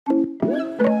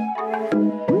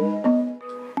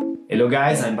Hello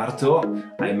guys, I'm Barteu.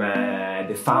 I'm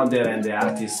the founder and the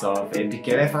artist of Epic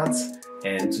Elephants,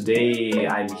 and today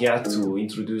I'm here to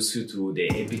introduce you to the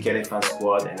Epic Elephant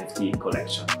Squad NFT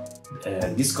collection.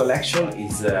 This collection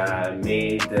is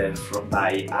made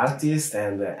by artists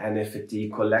and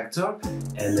NFT collector,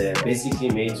 and basically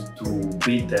made to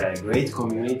build a great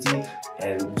community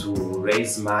and to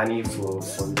raise money for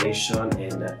foundation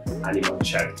and animal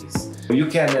charities. You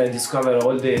can discover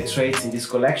all the traits in this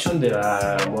collection. There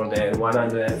are more than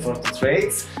 140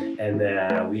 traits, and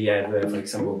we have, for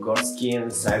example, goat skin,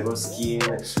 cyber skin.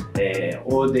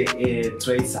 All the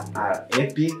traits are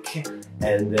epic,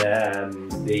 and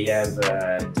they have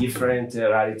different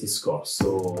rarity scores.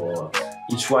 So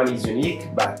each one is unique,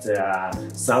 but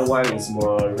someone is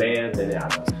more rare than the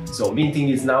other. So minting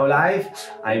is now live.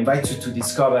 I invite you to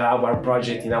discover our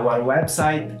project in our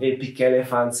website,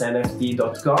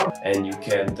 epicelephants.nft.com, and you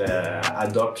can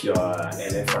adopt your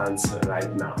elephants right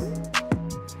now.